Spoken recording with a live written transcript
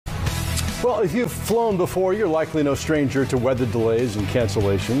Well, if you've flown before, you're likely no stranger to weather delays and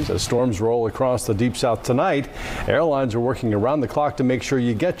cancellations. As storms roll across the Deep South tonight, airlines are working around the clock to make sure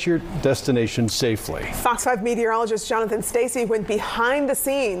you get your destination safely. Fox 5 meteorologist Jonathan Stacey went behind the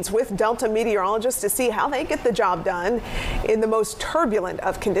scenes with Delta meteorologists to see how they get the job done in the most turbulent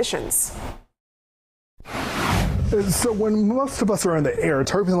of conditions. So when most of us are in the air,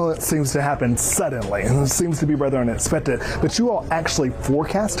 turbulence seems to happen suddenly, and it seems to be rather unexpected. But you all actually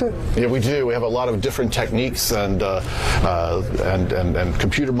forecast it? Yeah, we do. We have a lot of different techniques and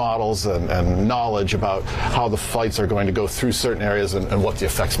computer models and knowledge about how the flights are going to go through certain areas and what the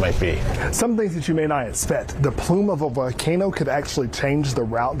effects might be. Some things that you may not expect. The plume of a volcano could actually change the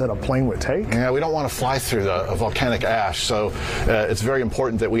route that a plane would take. Yeah, we don't want to fly through the volcanic ash, so it's very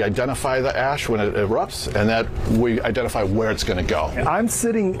important that we identify the ash when it erupts and that we identify where it's going to go. I'm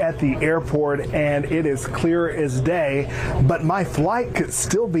sitting at the airport and it is clear as day, but my flight could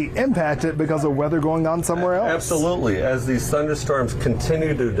still be impacted because of weather going on somewhere else. Absolutely. As these thunderstorms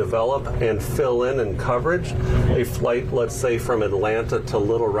continue to develop and fill in coverage, a flight, let's say from Atlanta to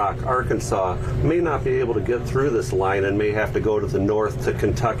Little Rock, Arkansas, may not be able to get through this line and may have to go to the north to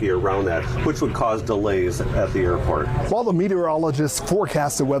Kentucky around that, which would cause delays at the airport. While the meteorologists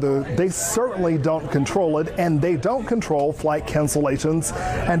forecast the weather, they certainly don't control it, and they don't control flight cancellations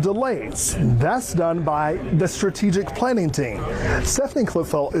and delays. That's done by the strategic planning team. Stephanie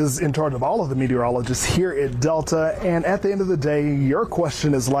Cliffell is in charge of all of the meteorologists here at Delta, and at the end of the day, your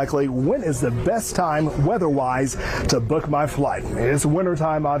question is likely, when is the best time weather-wise to book my flight? It's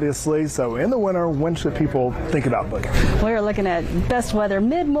wintertime, obviously, so in the winter, when should people think about booking? We're looking at best weather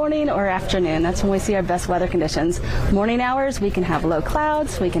mid-morning or afternoon. That's when we see our best weather conditions. Morning hours, we can have low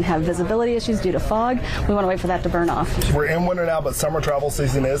clouds, we can have visibility issues due to fog. We want to wait for that to burn off. We're in winter now, but summer travel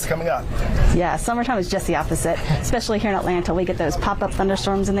season is coming up. Yeah, summertime is just the opposite. Especially here in Atlanta, we get those pop-up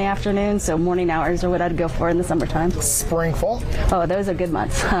thunderstorms in the afternoon, so morning hours are what I'd go for in the summertime. Spring, fall? Oh, those are good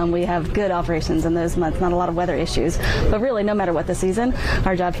months. We have good operations in those months, not a lot of weather issues. But really, no matter what the season,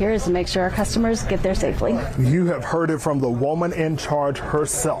 our job here is to make sure our customers get there safely. You have heard it from the woman in charge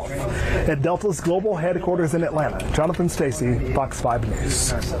herself. At Delta's global headquarters in Atlanta, Jonathan Stacey, Fox 5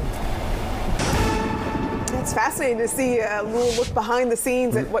 News. It's fascinating to see a little look behind the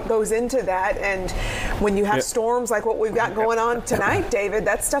scenes at what goes into that. And when you have storms like what we've got going on tonight, David,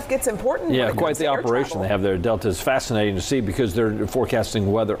 that stuff gets important. Yeah, quite the operation they have there. Delta is fascinating to see because they're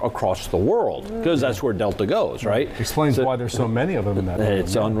forecasting weather across the world because that's where Delta goes, right? Explains why there's so many of them in that.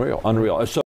 It's unreal.